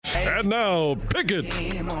And now, pick it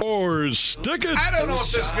or stick it. I don't know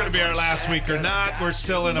if this is going to be our last week or not. We're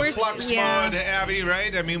still in a flux mode, Abby,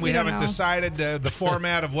 right? I mean, we haven't decided the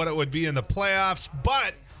format of what it would be in the playoffs,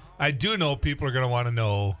 but I do know people are going to want to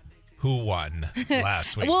know who won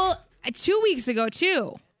last week. Well, 2 weeks ago,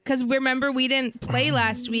 too, because remember, we didn't play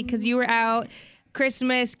last week because you were out,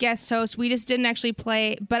 Christmas, guest host. We just didn't actually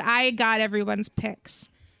play, but I got everyone's picks.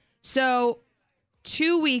 So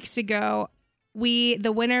 2 weeks ago,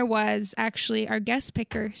 the winner was actually our guest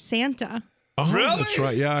picker, Santa. Oh, really? That's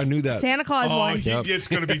right. Yeah, I knew that. Santa Claus won. It's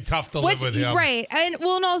going to be tough to live with him. Right. And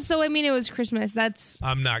also, I mean, it was Christmas.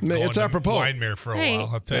 I'm not going it's to apropos. Windermere for a while,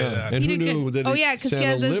 I'll tell you that. And who knew that because he Santa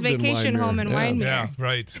has his lived in vacation home in Windermere. Yeah,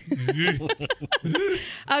 right.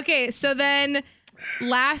 Okay, so then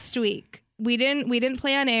last week we didn't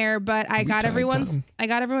play on air, but I got everyone's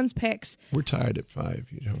picks. We're tied at 5.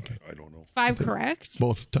 Okay. I don't know. 5 correct.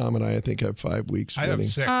 Both Tom and I think, have 5 weeks. I have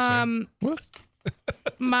 6. What?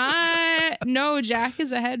 Jack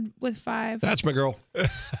is ahead with 5. That's my girl.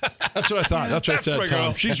 That's what I thought. That's what I said, my Tom.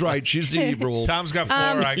 girl. She's right. She's the rule. Tom's got 4.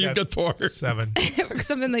 I got 4. 7.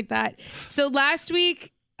 Something like that. So last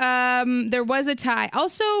week, there was a tie.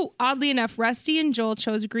 Also, oddly enough, Rusty and Joel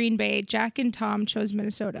chose Green Bay. Jack and Tom chose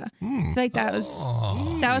Minnesota. I feel like that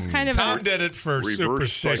was kind of Tom did it for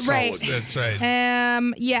superstition. Right. That's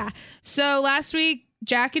right. Yeah. So last week,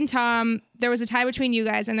 Jack and Tom, there was a tie between you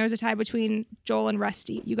guys, and there was a tie between Joel and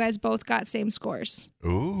Rusty. You guys both got same scores.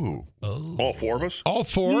 Ooh. Oh. All 4 of us? All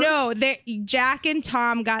 4? No, Jack and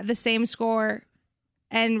Tom got the same score,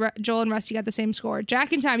 and Joel and Rusty got the same score.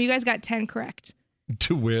 Jack and Tom, you guys got 10 correct.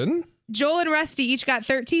 To win? Joel and Rusty each got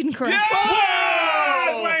 13 correct.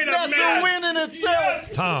 Yeah! Wait a minute. That's a win in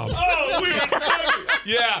itself. Tom. Oh, we were so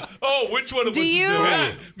Yeah. Oh, which one of us is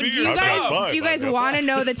you guys want to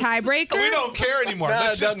know the tiebreaker? We don't care anymore.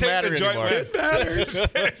 Let's just take the joint win.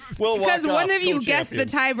 Because one of you guessed the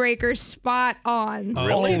tiebreaker spot on.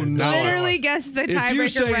 Oh, no. Literally guessed the tiebreaker If you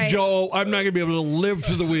say, right. Joel, I'm not going to be able to live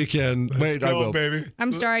through the weekend. Let's Wait, I go, will. baby.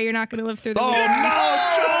 I'm sorry, you're not going to live through the Oh, weekend. no,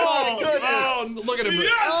 Joel! Oh, Look at him.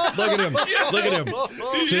 Look at him. Look at him.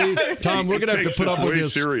 See, Tom, we're going to have to put up with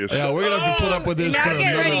this. Serious. Yeah, we're going to have to put up with this. Now for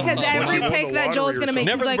get another- ready, because every pick that Joel's going to make,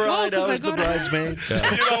 Never he's the like, bride, I was the bridesmaid. You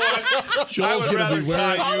know what? Joel's I would gonna rather be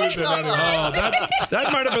wearing- tie you than anyone. Oh,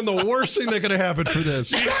 that might have been the worst thing that could have happened for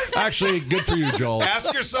this. Actually, good for you, Joel.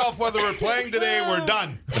 Ask yourself whether we're playing today. We're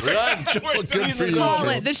done. We're done. Good for you, call Joel.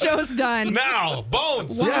 it. The show's done. Now,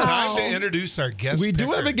 Bones. Wow. Time to introduce our guest We do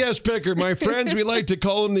picker. have a guest picker. My friends, we like to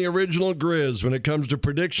call him the original Grizz. When it comes to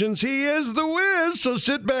predictions, he is the whiz. So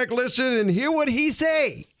sit back, listen, and hear what he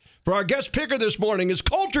say. For our guest picker this morning is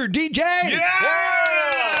Coulter DJ.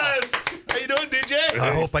 Yes! How you doing, DJ?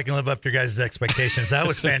 I hope I can live up to your guys' expectations. That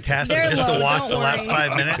was fantastic. They're Just low, to watch don't the last worry.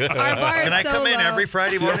 5 minutes. Our bar is Can I so come in low. every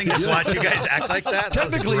Friday morning and just watch you guys act like that? That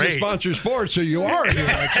was Technically, you great. sponsor sports, so you are here,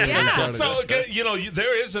 actually. Yeah. So,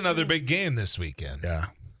 there is another big game this weekend. Yeah.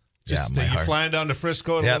 Just, my you heart. flying down to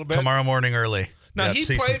Frisco in a Yep, little bit? tomorrow morning early. Now, Yep, he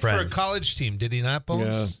see some played for a friends. college team, did he not,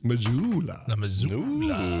 Bones? Yeah, Missoula. The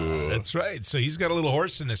Missoula. That's right. So he's got a little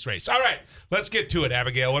horse in this race. All right, let's get to it,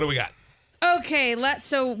 Abigail. What do we got? Okay,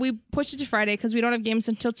 so we pushed it to Friday because we don't have games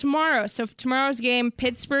until tomorrow. So for tomorrow's game,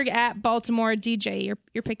 Pittsburgh at Baltimore. DJ,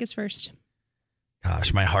 your pick is first.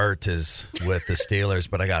 Gosh, my heart is with the Steelers,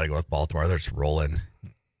 but I got to go with Baltimore. They're just rolling.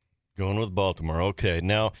 Going with Baltimore. Okay.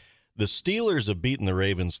 Now, the Steelers have beaten the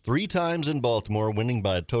Ravens 3 times in Baltimore, winning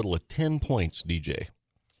by a total of 10 points, DJ.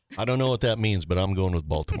 I don't know what that means, but I'm going with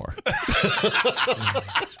Baltimore.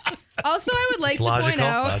 Also, I would like to point Logical,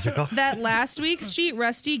 out logical. that last week's sheet,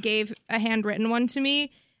 Rusty gave a handwritten one to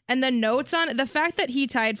me, and the notes on it, the fact that he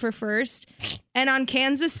tied for first, and on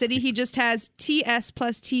Kansas City, he just has TS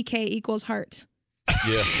plus TK equals heart.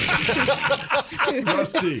 Yeah.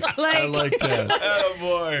 Rusty. I like that. Oh,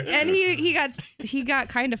 boy. And he got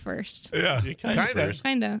kind of first. Yeah, kind of.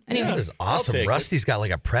 Kind of. Anyway. That is awesome. take it. Rusty's got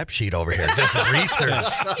like a prep sheet over here. Just research.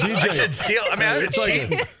 I should steal. I mean, I would It's like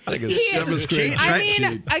cheat. a is seventh grade cheating. I Right.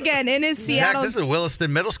 mean, again, in his Heck, Seattle... this is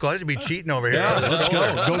Williston Middle School. I should be cheating over here. Yeah, let's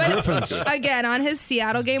go. Go But Griffins. again, on his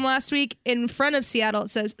Seattle game last week, in front of Seattle, it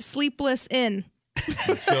says "Sleepless Inn."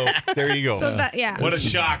 So there you go. So that, yeah. What a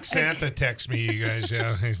shock. Santa texted me, you guys.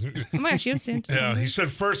 Yeah. Oh my gosh, you have Santa. Yeah, he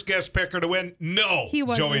said first guest picker to win. No. He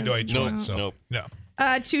wasn't. Joey Deutsch Nope, won. So, nope.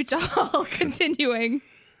 no. Too tall. Continuing.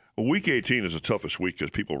 Week 18 is the toughest week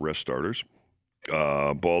because people rest starters.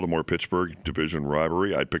 Baltimore-Pittsburgh division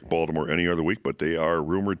rivalry. I'd pick Baltimore any other week, but they are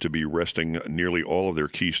rumored to be resting nearly all of their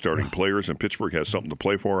key starting players, and Pittsburgh has something to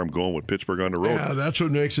play for. I'm going with Pittsburgh on the road. Yeah, that's what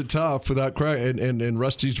makes it tough for that cry. And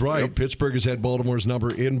Rusty's right. Yep. Pittsburgh has had Baltimore's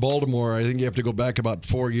number in Baltimore. I think you have to go back about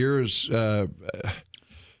 4 years.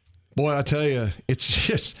 Boy, I tell you, it's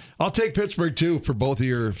just, I'll take Pittsburgh too for both of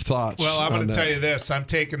your thoughts. Well, I'm going to tell you this. I'm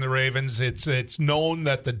taking the Ravens. It's known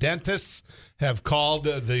that the dentists have called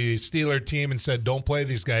the Steeler team and said, don't play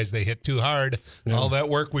these guys. They hit too hard. Yeah. All that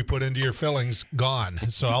work we put into your fillings, gone.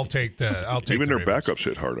 So I'll take Even their Ravens. Backups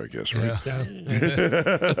hit hard, I guess, right? Yeah.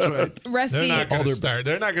 That's right. Rusty. They're not going to start.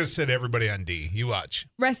 They're not going to sit everybody on D. You watch.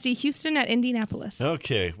 Rusty, Houston at Indianapolis.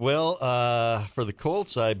 Okay. Well, for the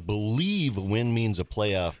Colts, I believe a win means a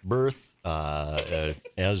playoff berth.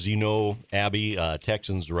 As you know, Abby,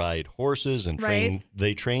 Texans ride horses and train. Right.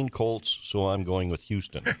 They train Colts, so I'm going with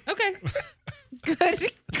Houston. Okay.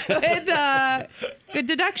 Good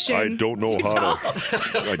deduction. I don't know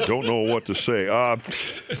I don't know what to say.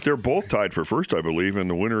 They're both tied for first, I believe, and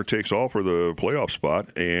the winner takes all for the playoff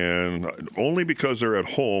spot. And only because they're at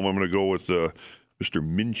home, I'm going to go with Mr.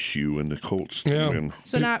 Minshew and the Colts. Yeah.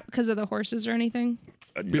 So not because of the horses or anything?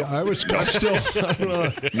 Yeah, I'm still.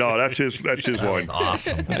 No, that's his line.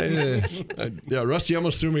 Awesome. Yeah, Rusty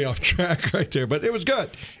almost threw me off track right there, but it was good.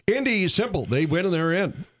 Indy, simple. They win and they're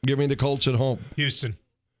in. Give me the Colts at home. Houston.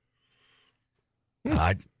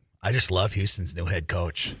 I just love Houston's new head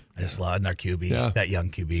coach. I just love their QB, that young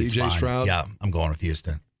QB. CJ Stroud. Yeah, I'm going with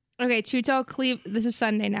Houston. Okay, Tutel, this is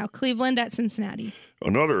Sunday now. Cleveland at Cincinnati.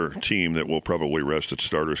 Another team that will probably rest its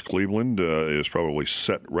starters, Cleveland, is probably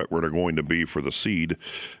set right where they're going to be for the seed,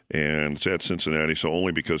 and it's at Cincinnati. So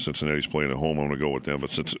only because Cincinnati's playing at home, I'm going to go with them.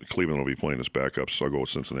 But since Cleveland will be playing as backups, so I'll go with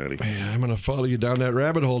Cincinnati. Man, I'm going to follow you down that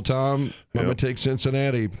rabbit hole, Tom. I'm going to take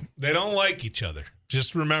Cincinnati. They don't like each other.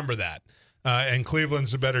 Just remember that. And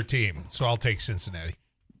Cleveland's a better team, so I'll take Cincinnati.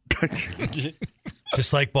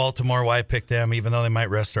 Just like Baltimore, why I picked them, even though they might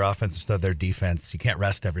rest their offense instead of their defense. You can't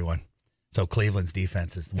rest everyone. So Cleveland's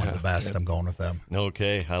defense is one of the best. I'm going with them.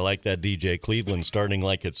 Okay, I like that, DJ. Cleveland starting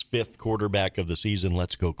like its fifth quarterback of the season.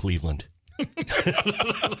 Let's go, Cleveland.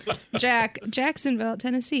 Jacksonville,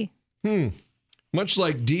 Tennessee. Much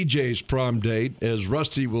like DJ's prom date, as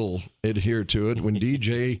Rusty will adhere to it, when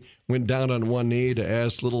DJ went down on one knee to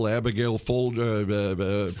ask little Abigail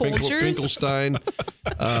Finkelstein,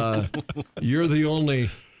 you're the only,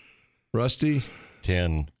 Rusty?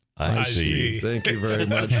 10. I see. Thank you very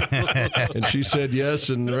much. And she said yes,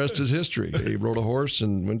 and the rest is history. He rode a horse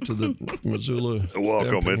and went to the Missoula.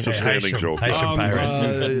 Welcome. It's a standing joke.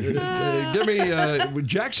 Pirates. Give me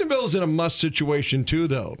Jacksonville's in a must situation too,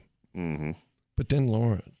 though. Mm-hmm. But then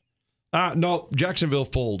Lawrence. No, Jacksonville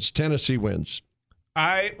folds. Tennessee wins.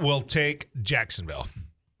 I will take Jacksonville.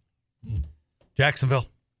 Jacksonville.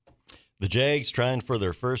 The Jags trying for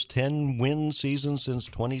their first 10-win season since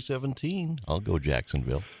 2017. I'll go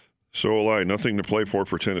Jacksonville. So will I. Nothing to play for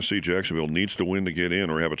Tennessee. Jacksonville needs to win to get in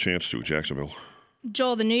or have a chance to. Jacksonville.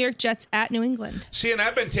 Joel, the New York Jets at New England. See, and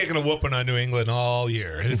I've been taking a whooping on New England all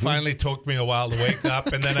year. It finally took me a while to wake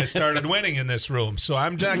up, and then I started winning in this room. So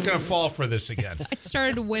I'm not going to fall for this again. I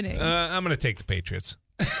started winning. I'm going to take the Patriots.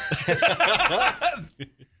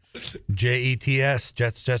 Jets,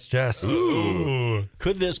 Jets. Ooh.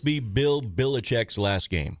 Could this be Bill Belichick's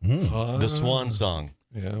last game? The Swan Song.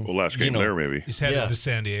 Yeah. Well, last game there, maybe. He's headed to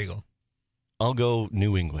San Diego. I'll go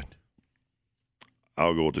New England.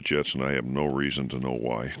 I'll go with the Jets, and I have no reason to know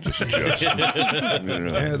why. Just the Jets.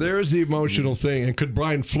 Yeah, there's the emotional thing. And could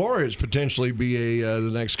Brian Flores potentially be the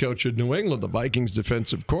next coach of New England, the Vikings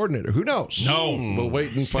defensive coordinator? Who knows? No. We'll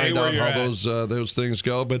wait and Stay find where out you're how at. those things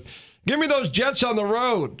go. But give me those Jets on the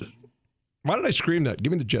road. Why did I scream that?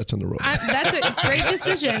 Give me the Jets on the road. That's a great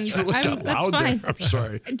decision. That's fine. I'm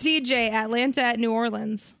sorry. TJ, Atlanta at New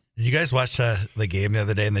Orleans. Did you guys watch the game the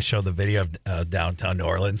other day and they showed the video of downtown New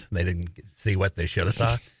Orleans? They didn't see what they should have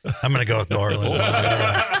saw. I'm going to go with New Orleans.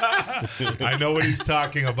 I know what he's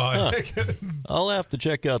talking about. I'll have to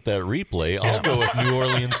check out that replay. I'll go with New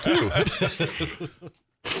Orleans, too.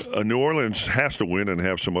 New Orleans has to win and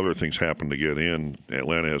have some other things happen to get in.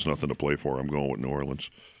 Atlanta has nothing to play for. I'm going with New Orleans.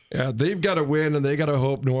 Yeah, they've got to win, and they got to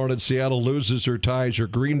hope New Orleans, Seattle loses or ties, or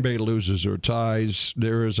Green Bay loses or ties.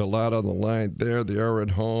 There is a lot on the line there. They are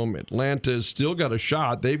at home. Atlanta's still got a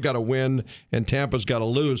shot. They've got to win, and Tampa's got to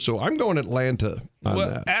lose. So I'm going Atlanta on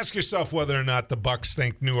that. Ask yourself whether or not the Bucs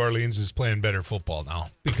think New Orleans is playing better football now,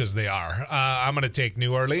 because they are. I'm going to take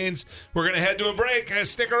New Orleans. We're going to head to a break.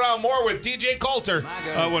 Stick around more with DJ Coulter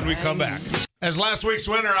when we come back. As last week's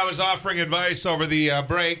winner, I was offering advice over the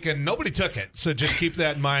break, and nobody took it. So just keep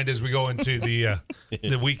that in mind as we go into the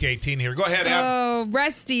Week 18 here. Go ahead, Ab. Oh,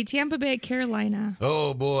 Rusty, Tampa Bay, Carolina.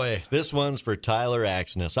 Oh, boy. This one's for Tyler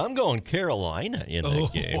Axness. I'm going Carolina in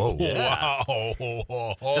that game. Wow.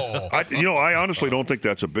 I honestly don't think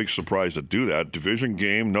that's a big surprise to do that. Division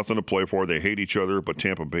game, nothing to play for. They hate each other, but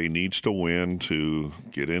Tampa Bay needs to win to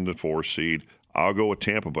get into 4 seed. I'll go with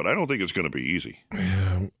Tampa, but I don't think it's going to be easy.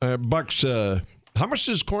 Bucks, how much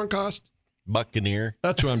does corn cost? Buccaneer.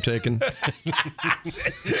 That's what I'm taking. They're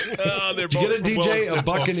Did you get it, DJ? A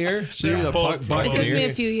Buccaneer? See, a Buccaneer. It took me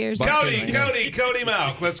a few years. Cody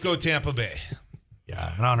Malk. Let's go Tampa Bay.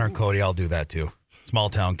 Yeah, in honor of Cody, I'll do that too. Small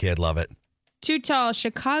town kid, love it. Too tall.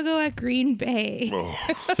 Chicago at Green Bay. Oh.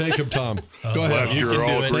 Take him, Tom. Go ahead. Last year,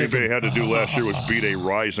 all Green Bay had to do last year was beat a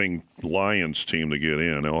rising Lions team to get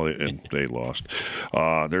in, and they lost.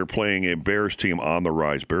 They're playing a Bears team on the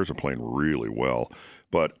rise. Bears are playing really well,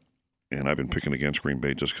 and I've been picking against Green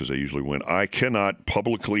Bay just because they usually win. I cannot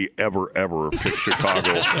publicly ever pick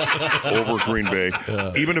Chicago over Green Bay.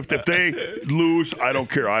 Even if they lose, I don't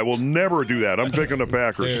care. I will never do that. I'm picking the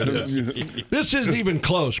Packers. This isn't even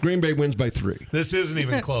close. Green Bay wins by 3. This isn't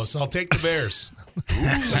even close. I'll take the Bears.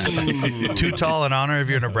 Too tall in honor of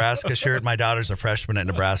your Nebraska shirt. My daughter's a freshman at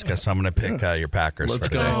Nebraska, so I'm going to pick your Packers. Let's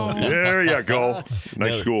for go. today. There you go.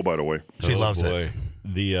 Nice school, by the way. She loves it.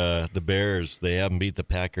 The Bears, they haven't beat the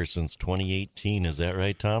Packers since 2018. Is that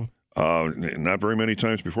right, Tom? Not very many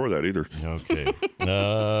times before that either. Okay.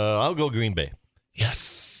 I'll go Green Bay. Yes.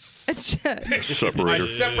 Separator.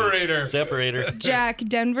 Separator. Jack,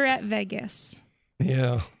 Denver at Vegas.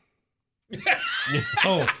 Yeah. Yeah,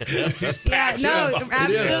 no,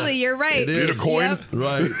 absolutely. You're right. Need a coin? Yep.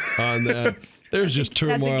 Right on that. There's just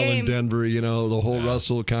That's a turmoil in game. Denver. The whole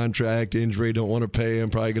Russell contract injury. Don't want to pay him.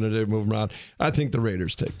 Probably going to move him around. I think the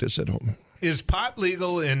Raiders take this at home. Is pot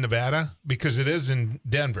legal in Nevada? Because it is in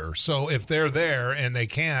Denver. So if they're there and they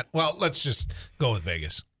can't, well, let's just go with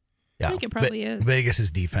Vegas. Yeah. I think it probably is.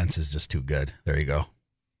 Vegas's defense is just too good. There you go.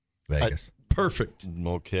 Vegas. Perfect.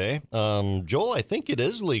 Okay. Joel, I think it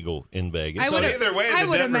is legal in Vegas. So either way, I the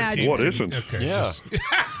would Denver imagine. team. What isn't? Okay. Yeah.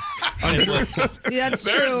 That's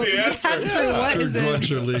There's true. the answer. That's true. What is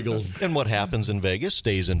Drugs it? are legal. And what happens in Vegas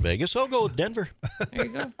stays in Vegas. I'll go with Denver. There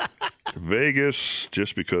you go. Vegas,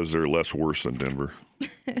 just because they're less worse than Denver.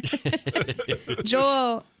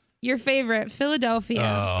 Joel, your favorite, Philadelphia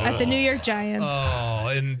at the New York Giants. Oh,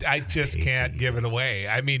 and I just can't give it away.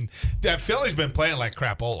 I mean, Philly's been playing like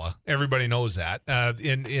crapola. Everybody knows that.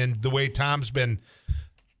 In the way Tom's been,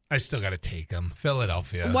 I still got to take them.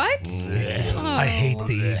 Philadelphia. What? Oh. I hate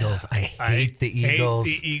the Eagles. I hate the Eagles.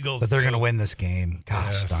 Hate the Eagles, but they're too. going to win this game.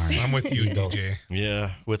 Gosh darn. I'm with you, DJ.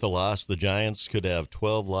 Yeah. With a loss, the Giants could have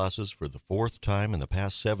 12 losses for the 4th time in the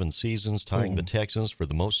past 7 seasons, tying the Texans for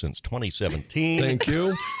the most since 2017. Thank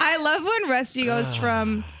you. I love when Rusty goes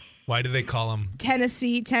from Why do they call them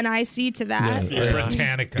Tennessee, 10IC to that.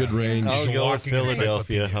 Britannica? Good range. I'll He's a go with walking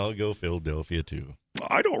Philadelphia. encyclopedia. I'll go Philadelphia, too.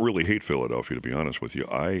 I don't really hate Philadelphia, to be honest with you.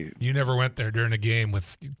 You never went there during a game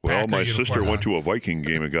with Well, Packer my uniform sister went on. to a Viking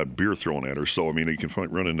game and got beer thrown at her. So, I mean, you can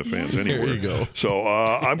run into fans anywhere. There you go. So,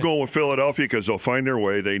 I'm going with Philadelphia because they'll find their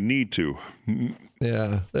way. They need to.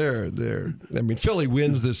 Yeah, they're. I mean, Philly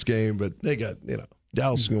wins this game, but they got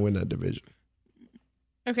Dallas is going to win that division.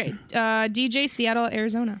 Okay, DJ, Seattle,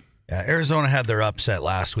 Arizona. Yeah, Arizona had their upset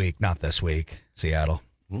last week, not this week. Seattle.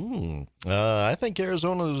 I think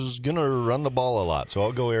Arizona's going to run the ball a lot, so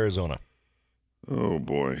I'll go Arizona. Oh,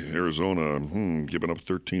 boy. Arizona giving up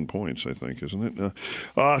 13 points, I think, isn't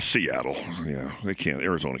it? Seattle. Yeah, they can't.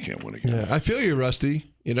 Arizona can't win again. Yeah, I feel you, Rusty.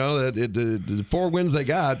 The 4 wins they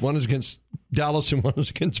got, one is against Dallas and one is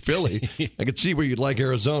against Philly. I could see where you'd like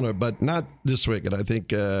Arizona, but not this week. And I think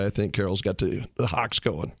Carroll's got the Hawks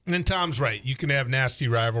going. And then Tom's right. You can have nasty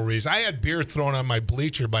rivalries. I had beer thrown on my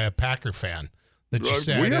bleacher by a Packer fan that just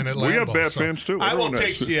sat in at Lambeau. We have bad fans, too. I will Everyone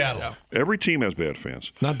take has. Seattle. Every team has bad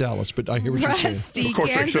fans. Not Dallas, but I hear what you're saying. Rusty, Of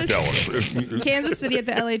course, except Dallas. Kansas City at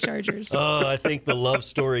the LA Chargers. I think the love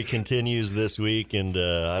story continues this week, and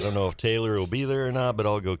I don't know if Taylor will be there or not, but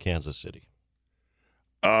I'll go Kansas City.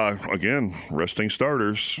 Again, resting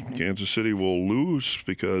starters. Kansas City will lose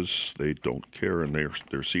because they don't care and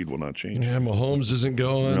their seed will not change. Yeah, Mahomes isn't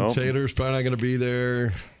going. Nope. Taylor's probably not going to be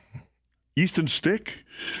there. Easton Stick.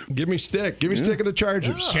 Give me Stick. Give me Stick of the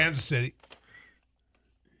Chargers. Kansas City.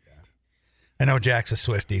 I know Jack's a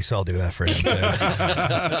Swiftie, so I'll do that for him,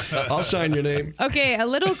 too. I'll sign your name. Okay, a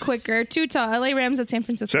little quicker. Too tall. LA Rams at San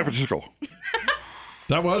Francisco. San Francisco.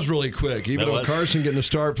 That was really quick. Even though Carson getting a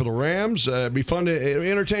start for the Rams, it'd be fun to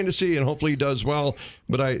entertain to see, and hopefully he does well.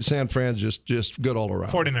 But San Fran's just good all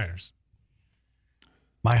around. 49ers.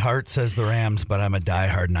 My heart says the Rams, but I'm a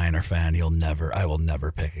diehard Niner fan. I will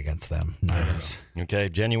never pick against them. Niners. Okay,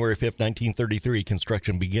 January 5th, 1933,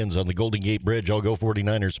 construction begins on the Golden Gate Bridge. I'll go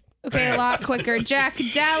 49ers. Okay, a lot quicker. Jack,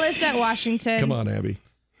 Dallas at Washington. Come on, Abby.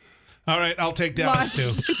 All right, I'll take Dallas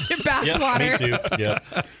too. To bathwater. Me too.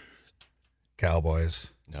 Yeah.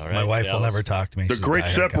 Cowboys. All right, My wife Dallas. will never talk to me. The She's a great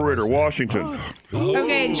diehard separator, Cowboys fan. Washington.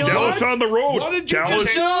 Okay, Joel. Dallas on the road. What did you Dallas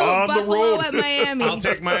just Joel, on the Buffalo road. at Miami. I'll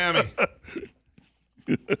take Miami.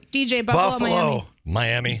 DJ, Buffalo, at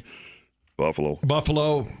Miami. Miami.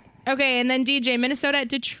 Buffalo. Okay, and then DJ, Minnesota at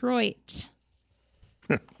Detroit.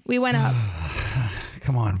 We went up.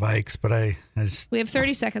 Come on, Vikes, but I just We have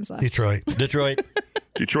 30 seconds left. Detroit. Detroit.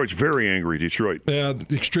 Detroit's very angry. Detroit. Yeah,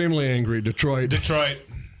 extremely angry. Detroit.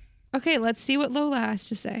 Okay, let's see what Lola has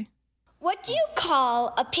to say. What do you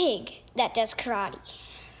call a pig that does karate?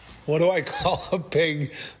 What do I call a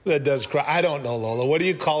pig that does karate? I don't know, Lola. What do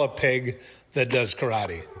you call a pig that does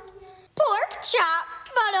karate? Pork chop,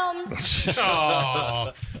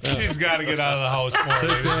 Oh, she's got to get out of the house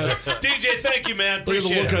more. DJ, thank you, man. Look at the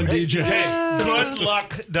Appreciate look it. on DJ. Hey, good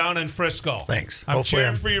luck down in Frisco. Thanks. I'm Hopefully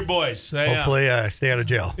cheering for your boys. I am. Hopefully, I stay out of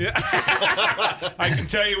jail. I can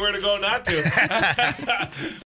tell you where to go not to.